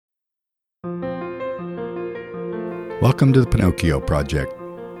Welcome to the Pinocchio Project.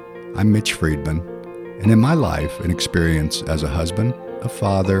 I'm Mitch Friedman, and in my life and experience as a husband, a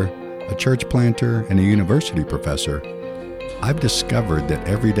father, a church planter, and a university professor, I've discovered that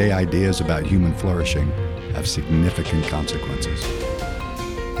everyday ideas about human flourishing have significant consequences.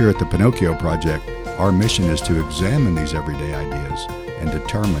 Here at the Pinocchio Project, our mission is to examine these everyday ideas and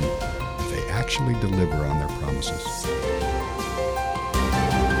determine if they actually deliver on their promises.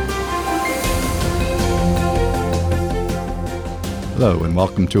 Hello, and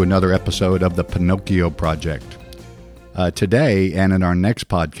welcome to another episode of the Pinocchio Project. Today and in our next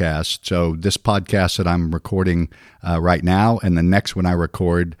podcast, so this podcast that I'm recording right now and the next one I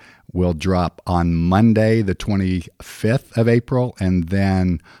record will drop on Monday, the 25th of April, and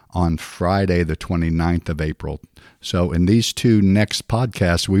then on Friday, the 29th of April. So in these two next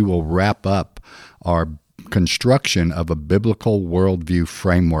podcasts, we will wrap up our construction of a biblical worldview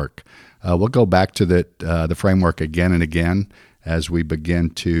framework. We'll go back to the framework again and again as we begin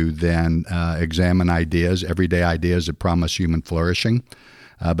to then examine ideas, everyday ideas that promise human flourishing.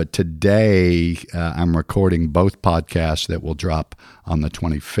 But today, I'm recording both podcasts that will drop on the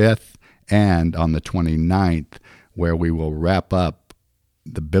 25th and on the 29th, where we will wrap up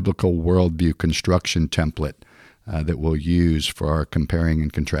the biblical worldview construction template that we'll use for our comparing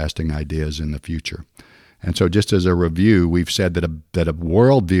and contrasting ideas in the future. And so just as a review, we've said that a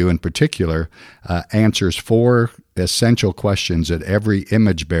worldview in particular answers four essential questions that every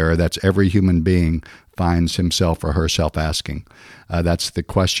image bearer, that's every human being, finds himself or herself asking. That's the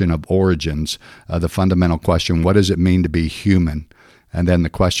question of origins, the fundamental question, what does it mean to be human? And then the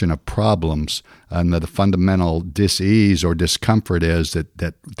question of problems, and the fundamental dis-ease or discomfort is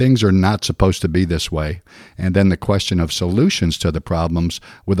that things are not supposed to be this way. And then the question of solutions to the problems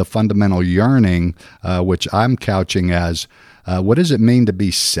with a fundamental yearning, which I'm couching as, what does it mean to be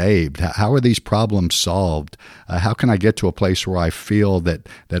saved? How are these problems solved? How can I get to a place where I feel that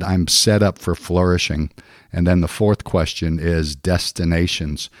I'm set up for flourishing? And then the fourth question is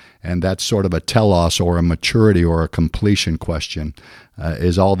destinations. And that's sort of a telos or a maturity or a completion question.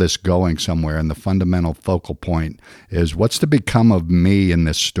 Is all this going somewhere? And the fundamental focal point is what's to become of me in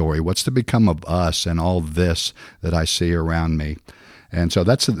this story? What's to become of us and all this that I see around me? And so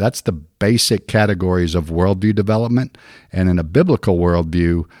that's the basic categories of worldview development. And in a biblical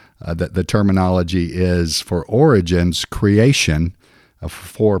worldview, the terminology is for origins, creation,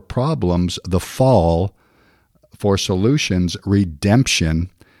 for problems, the fall, for solutions, redemption,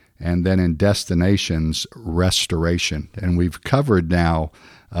 and then in destinations, restoration. And we've covered now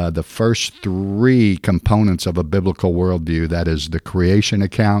the first three components of a biblical worldview. That is the creation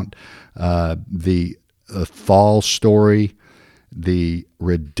account, the fall story, the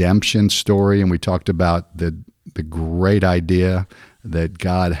redemption story, and we talked about the great idea that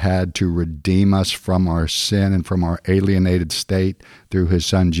God had to redeem us from our sin and from our alienated state through His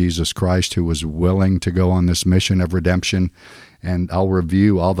Son, Jesus Christ, who was willing to go on this mission of redemption. And I'll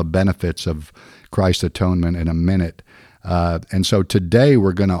review all the benefits of Christ's atonement in a minute. And so today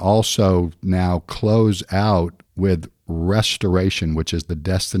we're going to also now close out with restoration, which is the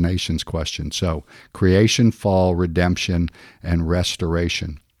destinations question. So creation, fall, redemption, and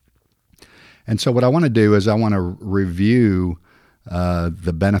restoration. And so what I want to do is I want to review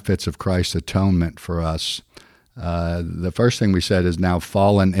the benefits of Christ's atonement for us. The first thing we said is now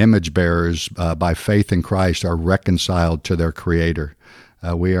fallen image bearers by faith in Christ are reconciled to their Creator.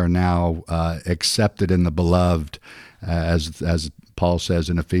 We are now accepted in the beloved, as Paul says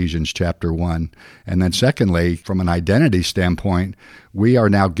in Ephesians chapter 1. And then secondly, from an identity standpoint, we are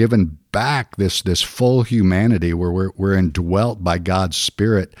now given back this full humanity where we're indwelt by God's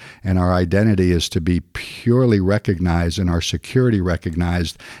Spirit, and our identity is to be purely recognized and our security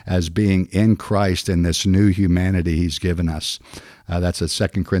recognized as being in Christ in this new humanity He's given us. That's a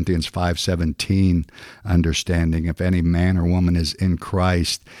 2 Corinthians 5:17 understanding. If any man or woman is in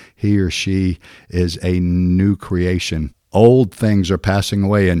Christ, he or she is a new creation. Old things are passing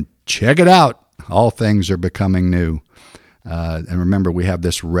away, and check it out, all things are becoming new. And remember, we have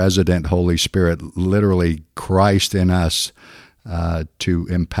this resident Holy Spirit, literally Christ in us, to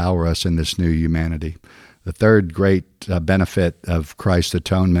empower us in this new humanity. The third great benefit of Christ's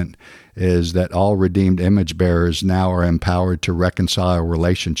atonement is that all redeemed image bearers now are empowered to reconcile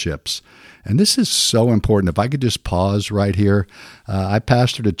relationships. And this is so important. If I could just pause right here. I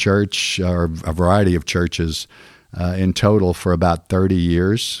pastored a church, or a variety of churches, in total for about 30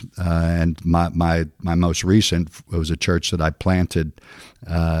 years. And my most recent was a church that I planted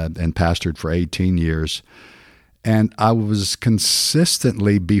and pastored for 18 years. And I was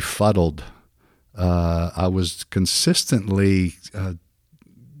consistently befuddled. I was consistently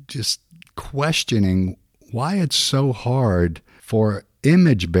just questioning why it's so hard for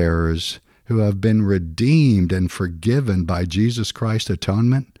image bearers who have been redeemed and forgiven by Jesus Christ's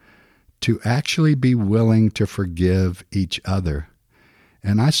atonement to actually be willing to forgive each other.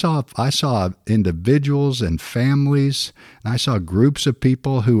 And I saw individuals and families, and I saw groups of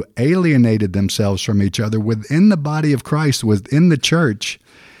people who alienated themselves from each other within the body of Christ, within the church,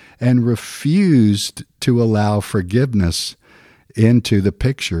 and refused to allow forgiveness into the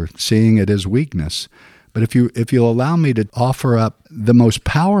picture, seeing it as weakness. But if you'll allow me to offer up the most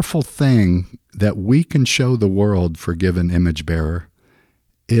powerful thing that we can show the world, forgiven image bearer,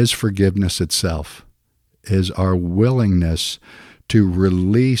 is forgiveness itself, is our willingness to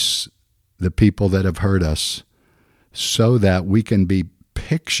release the people that have hurt us so that we can be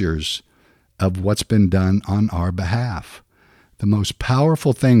pictures of what's been done on our behalf. The most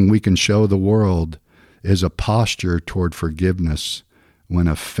powerful thing we can show the world is a posture toward forgiveness when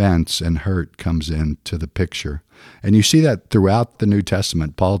offense and hurt comes into the picture. And you see that throughout the New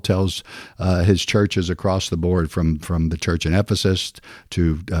Testament. Paul tells his churches across the board, from the church in Ephesus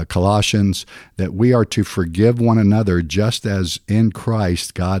to Colossians, that we are to forgive one another just as in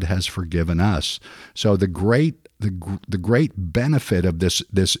Christ God has forgiven us. So the great benefit of this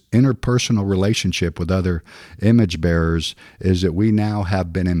interpersonal relationship with other image bearers is that we now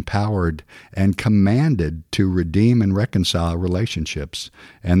have been empowered and commanded to redeem and reconcile relationships.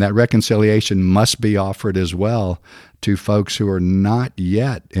 And that reconciliation must be offered as well to folks who are not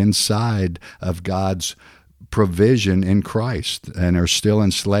yet inside of God's provision in Christ and are still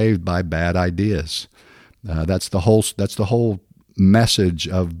enslaved by bad ideas. That's the whole message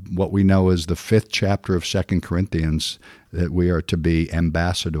of what we know as the 5th chapter of 2 Corinthians, that we are to be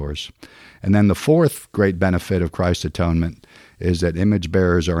ambassadors. And then the 4th great benefit of Christ's atonement is that image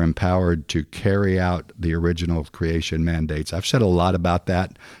bearers are empowered to carry out the original creation mandates. I've said a lot about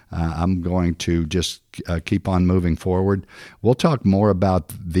that. I'm going to just keep on moving forward. We'll talk more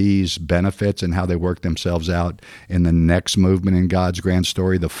about these benefits and how they work themselves out in the next movement in God's grand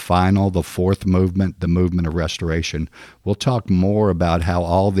story, the 4th movement, the movement of restoration. We'll talk more about how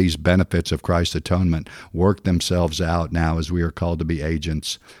all these benefits of Christ's atonement work themselves out now as we are called to be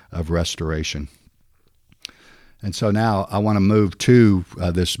agents of restoration. And so now I want to move to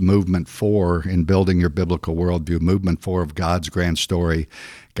this movement 4 in building your biblical worldview, movement 4 of God's grand story.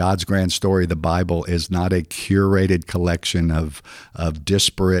 God's grand story, the Bible, is not a curated collection of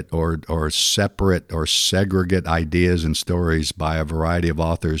disparate or separate or segregate ideas and stories by a variety of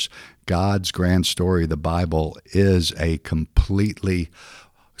authors. God's grand story, the Bible, is a completely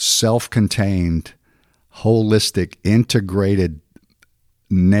self-contained, holistic, integrated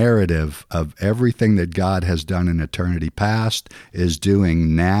narrative of everything that God has done in eternity past, is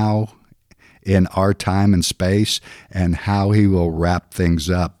doing now in our time and space, and how he will wrap things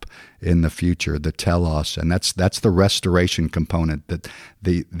up in the future, the telos. And that's the restoration component, that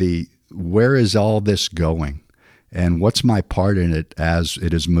the where is all this going? And what's my part in it as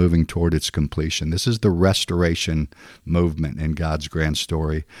it is moving toward its completion? This is the restoration movement in God's grand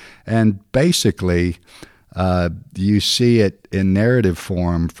story. And basically, you see it in narrative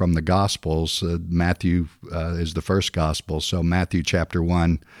form from the Gospels. Matthew is the first Gospel, so Matthew chapter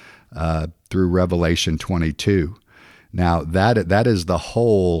 1 through Revelation 22. Now, that is the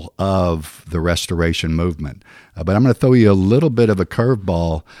whole of the restoration movement. But I'm going to throw you a little bit of a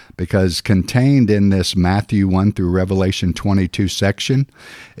curveball, because contained in this Matthew 1 through Revelation 22 section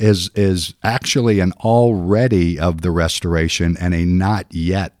is actually an already of the restoration and a not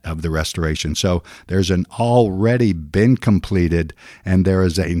yet of the restoration. So there's an already been completed, and there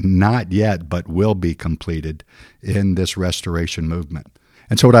is a not yet but will be completed in this restoration movement.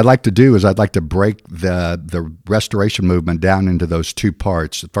 And so what I'd like to do is I'd like to break the restoration movement down into those two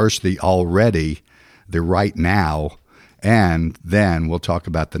parts. First, the already, the right now, and then we'll talk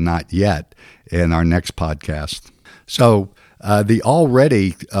about the not yet in our next podcast. So the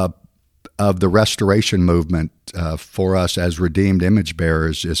already of the restoration movement for us as redeemed image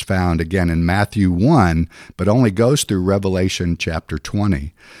bearers is found again in Matthew 1, but only goes through Revelation chapter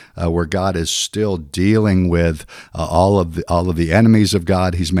 20, where God is still dealing with all of the enemies of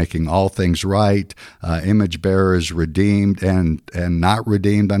God. He's making all things right. Image bearers redeemed and not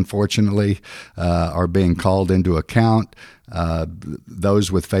redeemed, unfortunately, are being called into account.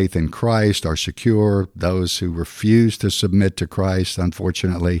 Those with faith in Christ are secure. Those who refuse to submit to Christ,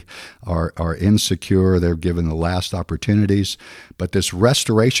 unfortunately, are insecure. They're given the last opportunities. But this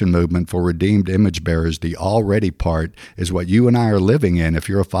restoration movement for redeemed image bearers, the already part, is what you and I are living in. If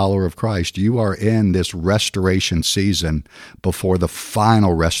you're a follower of Christ, you are in this restoration season before the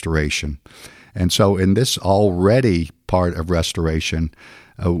final restoration. And so in this already part of restoration,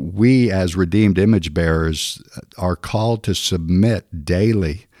 We, as redeemed image bearers, are called to submit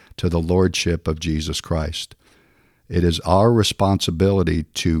daily to the lordship of Jesus Christ. It is our responsibility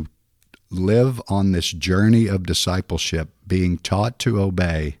to live on this journey of discipleship, being taught to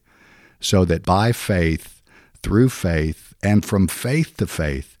obey, so that by faith, through faith, and from faith to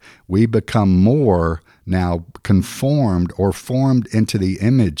faith, we become more now conformed or formed into the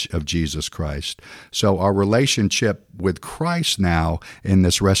image of Jesus Christ. So our relationship with Christ now in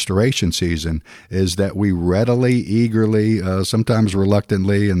this restoration season is that we readily, eagerly, sometimes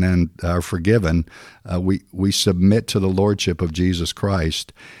reluctantly, and then are forgiven. We submit to the lordship of Jesus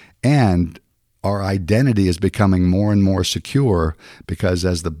Christ, and our identity is becoming more and more secure because,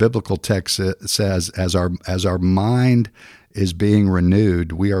 as the biblical text says, as our mind is being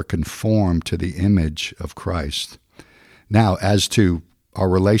renewed, we are conformed to the image of Christ. Now, as to our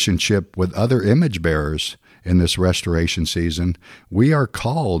relationship with other image bearers in this restoration season, we are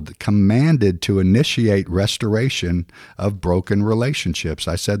commanded to initiate restoration of broken relationships.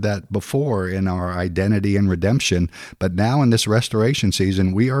 I said that before in our identity and redemption, but now in this restoration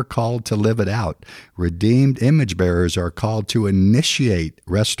season, we are called to live it out. Redeemed image bearers are called to initiate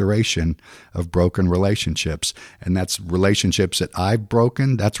restoration of broken relationships. And that's relationships that I've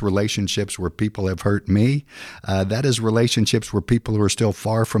broken. That's relationships where people have hurt me. That is relationships where people who are still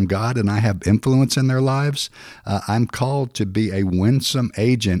far from God and I have influence in their lives. I'm called to be a winsome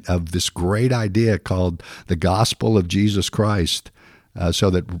agent of this great idea called the gospel of Jesus Christ, so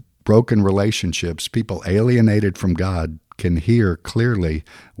that broken relationships, people alienated from God, can hear clearly,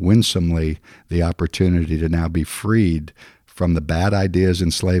 winsomely, the opportunity to now be freed from the bad ideas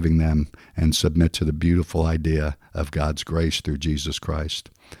enslaving them and submit to the beautiful idea of God's grace through Jesus Christ.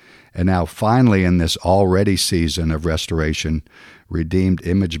 And now finally, in this already season of restoration, redeemed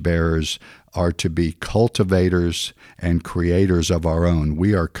image bearers are to be cultivators and creators of our own.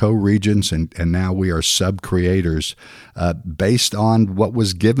 We are co-regents, and now we are sub-creators based on what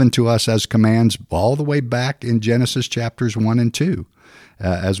was given to us as commands all the way back in Genesis chapters 1 and 2.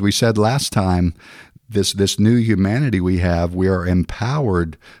 As we said last time, this new humanity we are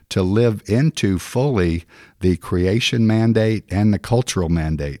empowered to live into fully the creation mandate and the cultural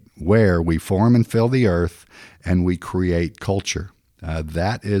mandate, where we form and fill the earth and we create culture.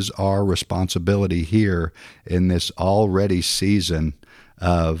 That is our responsibility here in this already season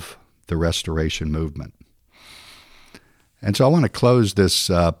of the restoration movement. And so I want to close this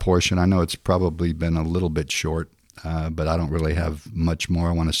portion. I know it's probably been a little bit short, but I don't really have much more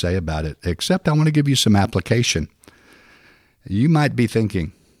I want to say about it, except I want to give you some application. You might be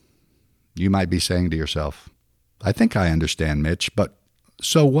thinking, you might be saying to yourself, I think I understand, Mitch, but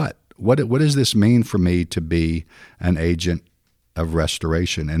so what? What does this mean for me to be an agent of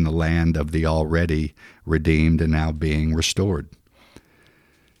restoration in the land of the already redeemed and now being restored?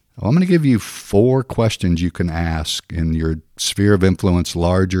 Well, I'm going to give you 4 questions you can ask in your sphere of influence,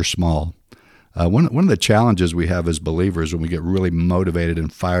 large or small. One of the challenges we have as believers when we get really motivated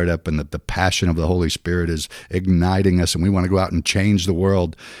and fired up and that the passion of the Holy Spirit is igniting us and we want to go out and change the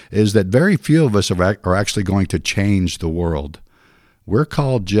world is that very few of us are actually going to change the world. We're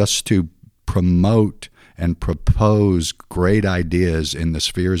called just to promote and propose great ideas in the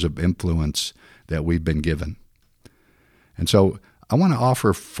spheres of influence that we've been given. And so I want to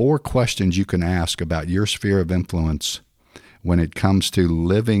offer 4 questions you can ask about your sphere of influence when it comes to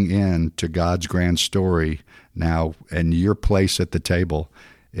living into God's grand story now and your place at the table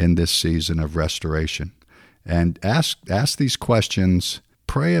in this season of restoration. And ask these questions,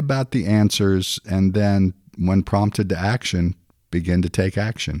 pray about the answers, and then when prompted to action, begin to take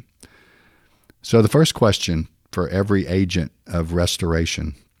action. So the first question for every agent of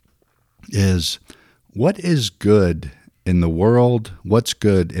restoration is, what is good in the world? What's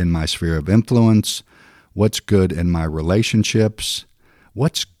good in my sphere of influence? What's good in my relationships?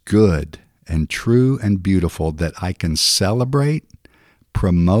 What's good and true and beautiful that I can celebrate,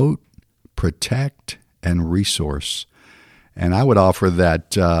 promote, protect, and resource? And I would offer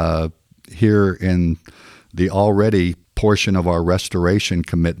that here in the already portion of our restoration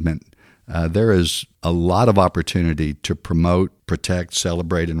commitment, there is a lot of opportunity to promote, protect,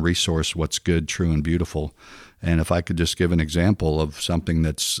 celebrate, and resource what's good, true, and beautiful. And if I could just give an example of something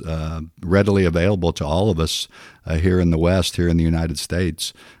that's readily available to all of us here in the West, here in the United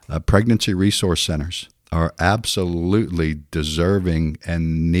States, pregnancy resource centers are absolutely deserving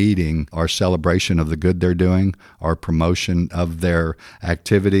and needing our celebration of the good they're doing, our promotion of their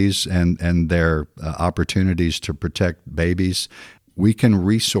activities and their opportunities to protect babies. We can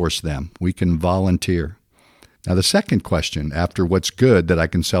resource them. We can volunteer. Now, the second question, after what's good that I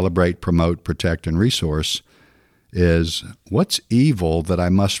can celebrate, promote, protect, and resource, is, what's evil that I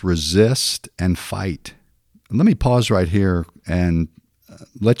must resist and fight? Let me pause right here and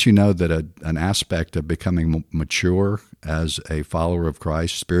let you know that an aspect of becoming mature as a follower of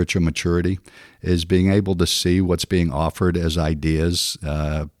Christ, spiritual maturity, is being able to see what's being offered as ideas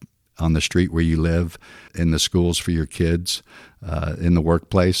on the street where you live, in the schools for your kids, in the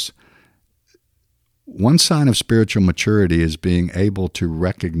workplace. One sign of spiritual maturity is being able to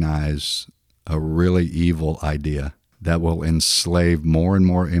recognize a really evil idea that will enslave more and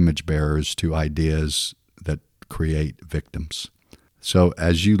more image bearers to ideas that create victims. So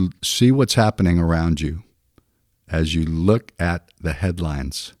as you see what's happening around you, as you look at the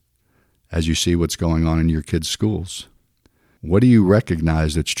headlines, as you see what's going on in your kids' schools, what do you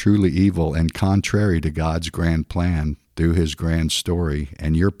recognize that's truly evil and contrary to God's grand plan through His grand story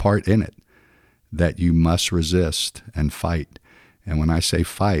and your part in it that you must resist and fight? And when I say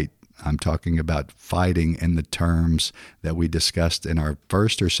fight, I'm talking about fighting in the terms that we discussed in our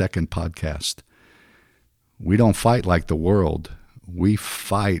first or second podcast. We don't fight like the world. We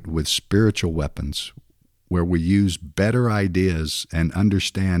fight with spiritual weapons where we use better ideas and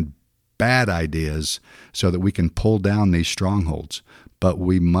understand bad ideas so that we can pull down these strongholds. But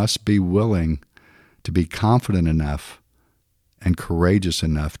we must be willing to be confident enough and courageous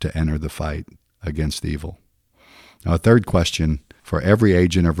enough to enter the fight against evil. Now, a third question for every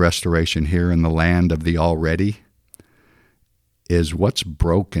agent of restoration here in the land of the already is, what's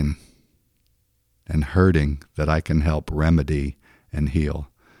broken and hurting that I can help remedy and heal?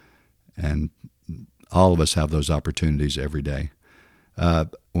 And all of us have those opportunities every day.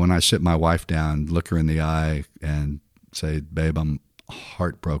 When I sit my wife down, look her in the eye and say, babe, I'm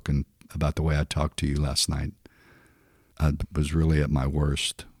heartbroken about the way I talked to you last night. I was really at my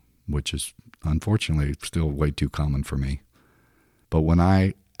worst, which is unfortunately still way too common for me. But when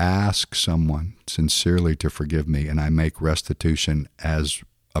I ask someone sincerely to forgive me and I make restitution as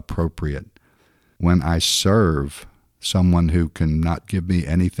appropriate, when I serve someone who cannot give me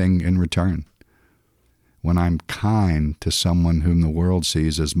anything in return, when I'm kind to someone whom the world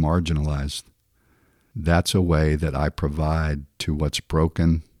sees as marginalized, that's a way that I provide to what's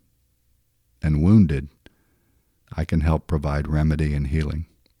broken and wounded. I can help provide remedy and healing.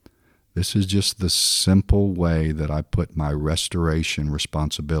 This is just the simple way that I put my restoration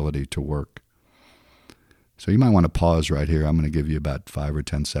responsibility to work. So you might want to pause right here. I'm going to give you about 5 or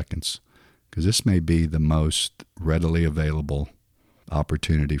 10 seconds because this may be the most readily available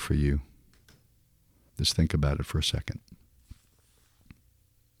opportunity for you. Just think about it for a second.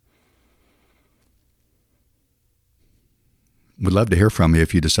 We'd love to hear from you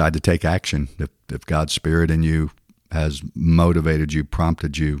if you decide to take action, if God's Spirit in you has motivated you,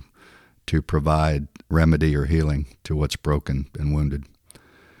 prompted you to provide remedy or healing to what's broken and wounded.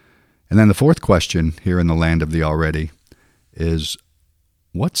 And then the fourth question here in the land of the already is,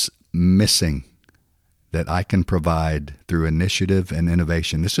 what's missing that I can provide through initiative and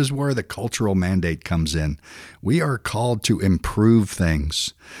innovation? This is where the cultural mandate comes in. We are called to improve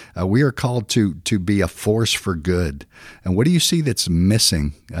things. We are called to be a force for good. And what do you see that's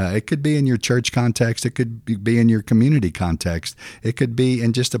missing? It could be in your church context. It could be in your community context. It could be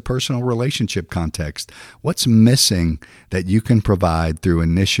in just a personal relationship context. What's missing that you can provide through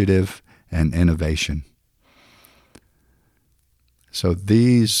initiative and innovation? So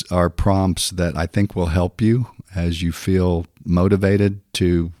these are prompts that I think will help you as you feel motivated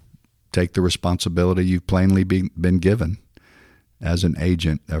to take the responsibility you've plainly been given as an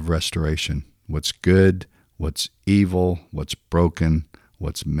agent of restoration. What's good, what's evil, what's broken,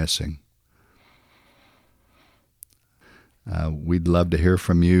 what's missing. We'd love to hear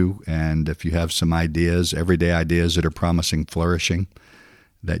from you, and if you have some ideas, everyday ideas that are promising flourishing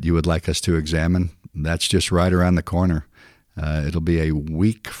that you would like us to examine, that's just right around the corner. It'll be a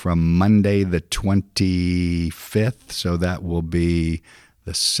week from Monday the 25th, so that will be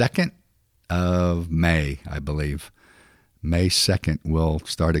the 2nd of May, I believe. May 2nd, we'll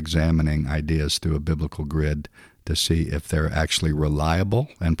start examining ideas through a biblical grid to see if they're actually reliable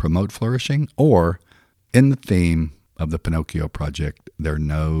and promote flourishing, or in the theme of the Pinocchio Project, their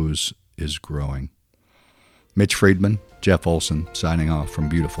nose is growing. Mitch Friedman, Jeff Olson, signing off from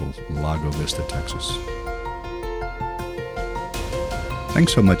beautiful Lago Vista, Texas.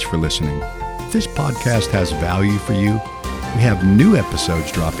 Thanks so much for listening. If this podcast has value for you, we have new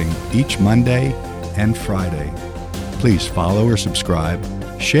episodes dropping each Monday and Friday. Please follow or subscribe,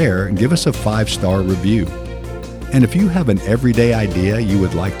 share, and give us a 5-star review. And if you have an everyday idea you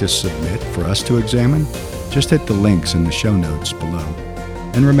would like to submit for us to examine, just hit the links in the show notes below.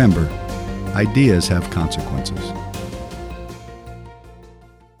 And remember, ideas have consequences.